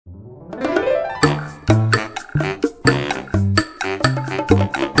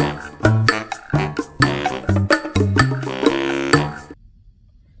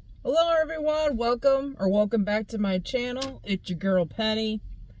welcome back to my channel. It's your girl Penny,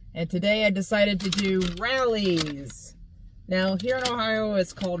 and today I decided to do rallies. Now here in Ohio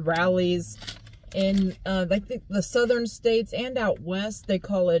it's called rallies. In like the southern states and out west they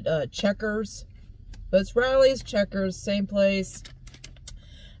call it checkers, but it's rallies, checkers, same place.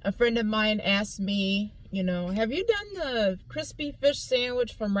 A friend of mine asked me, you know, have you done the crispy fish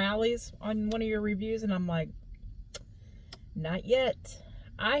sandwich from Rallies on one of your reviews? And I'm like, not yet.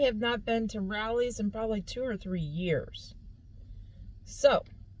 I have not been to Rallies in probably 2 or 3 years. So,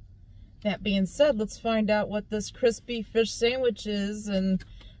 that being said, let's find out what this crispy fish sandwich is. And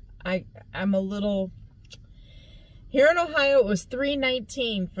I'm a little... Here in Ohio, it was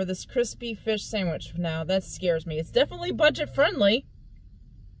 $3.19 for this crispy fish sandwich. Now, that scares me. It's definitely budget friendly.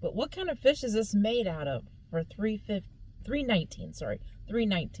 But what kind of fish is this made out of for $3.19? Sorry,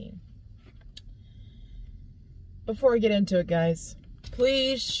 $3.19. Before I get into it, guys,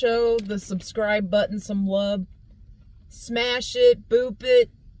 please show the subscribe button some love. Smash it, boop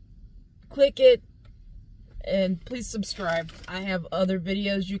it, click it, and please subscribe. I have other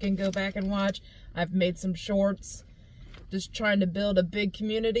videos you can go back and watch. I've made some shorts. Just trying to build a big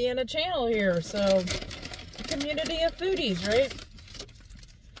community and a channel here. So, a community of foodies, right?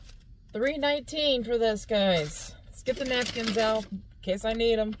 $3.19 for this, guys. Let's get the napkins out in case I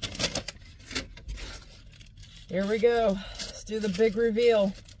need them. Here we go. Let's do the big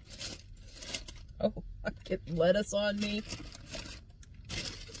reveal. Oh, I get lettuce on me.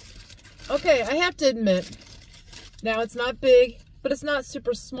 Okay, I have to admit, now it's not big, but it's not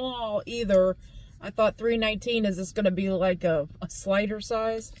super small either. I thought $3.19 is this going to be like a slider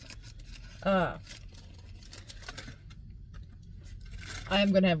size? I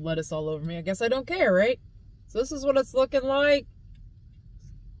am going to have lettuce all over me. I guess I don't care, right? So this is what it's looking like.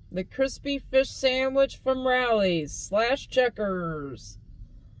 The crispy fish sandwich from Rallies / Checkers.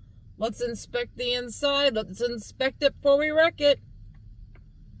 Let's inspect the inside. Let's inspect it before we wreck it.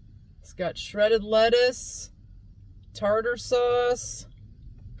 It's got shredded lettuce, tartar sauce.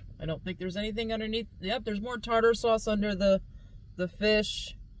 I don't think there's anything underneath. Yep, there's more tartar sauce under the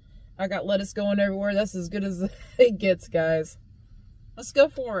fish. I got lettuce going everywhere. That's as good as it gets, guys. Let's go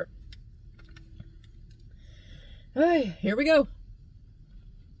for it. All right, here we go.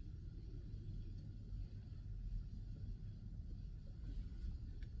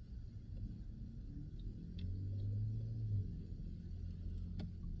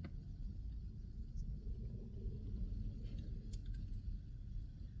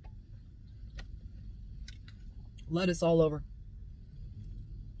 Lettuce all over.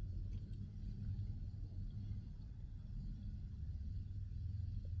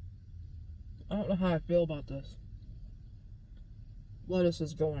 I don't know how I feel about this. Lettuce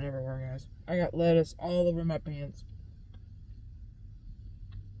is going everywhere, guys. I got lettuce all over my pants.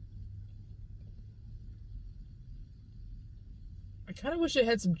 I kind of wish it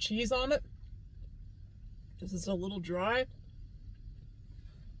had some cheese on it. This is a little dry.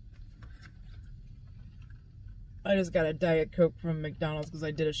 I just got a Diet Coke from McDonald's because I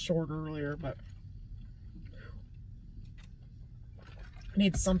did a short earlier, but I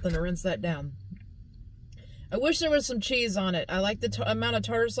need something to rinse that down. I wish there was some cheese on it. I like the amount of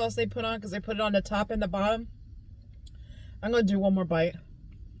tartar sauce they put on because they put it on the top and the bottom. I'm going to do one more bite.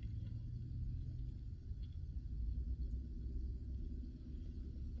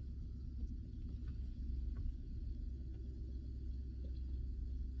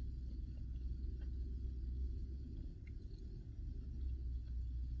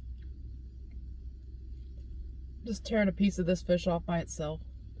 Just tearing a piece of this fish off by itself.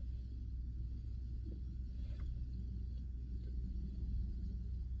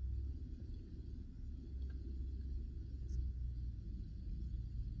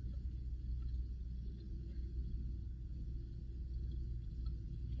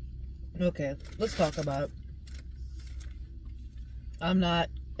 Okay, let's talk about it. I'm not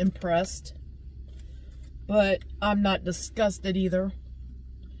impressed, but I'm not disgusted either.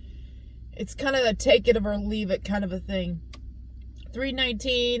 It's kind of a take it or leave it kind of a thing.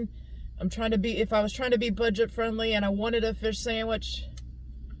 $3.19. I'm trying to be, if I was trying to be budget friendly and I wanted a fish sandwich,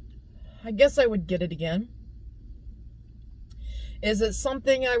 I guess I would get it again. Is it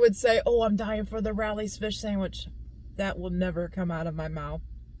something I would say, oh, I'm dying for the Rallies fish sandwich? That will never come out of my mouth.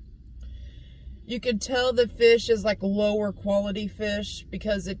 You can tell the fish is like lower quality fish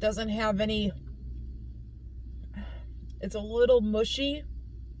because it doesn't have any, it's a little mushy.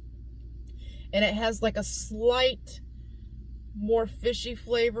 And it has like a slight more fishy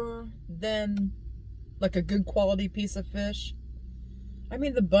flavor than like a good quality piece of fish. I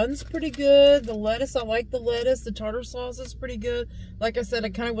mean, the bun's pretty good. The lettuce, I like the lettuce. The tartar sauce is pretty good. Like I said, I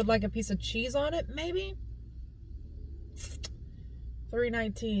kind of would like a piece of cheese on it, maybe.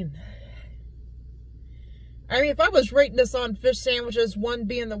 $3.19. I mean, if I was rating this on fish sandwiches, 1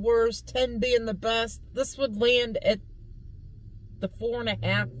 being the worst, 10 being the best, this would land at the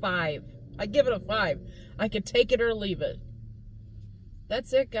 4.5, 5. I give it a 5. I could take it or leave it.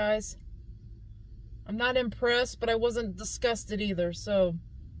 That's it, guys. I'm not impressed, but I wasn't disgusted either, so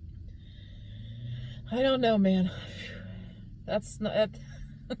I don't know, man. That's not...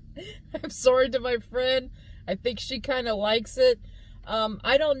 I'm sorry to my friend. I think she kind of likes it.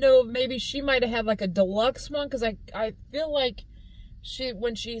 I don't know, maybe she might have had like a deluxe one, because I feel like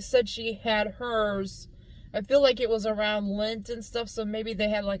when she said she had hers, I feel like it was around Lent and stuff, so maybe they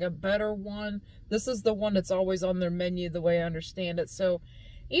had like a better one. This is the one that's always on their menu, the way I understand it. So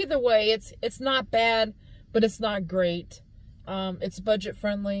either way, it's not bad, but it's not great. It's budget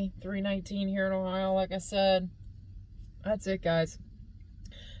friendly, $3.19 here in Ohio, like I said. That's it, guys.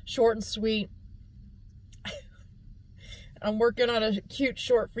 Short and sweet. I'm working on a cute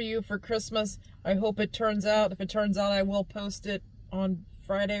short for you for Christmas. I hope it turns out. If it turns out, I will post it on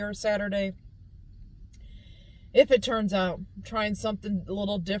Friday or Saturday. If it turns out, I'm trying something a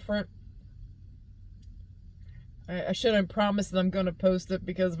little different. I shouldn't promise that I'm going to post it,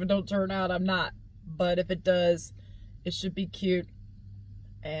 because if it don't turn out, I'm not. But if it does, it should be cute.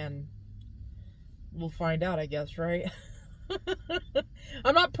 And we'll find out, I guess, right?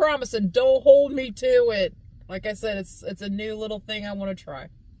 I'm not promising. Don't hold me to it. Like I said, it's a new little thing I want to try.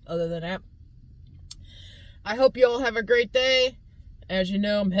 Other than that, I hope you all have a great day. As you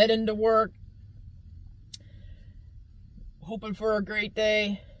know, I'm heading to work. Hoping for a great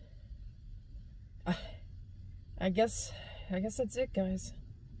day. I guess that's it, guys.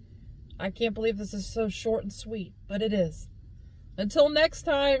 I can't believe this is so short and sweet, but it is. Until next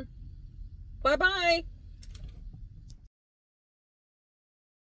time, bye-bye.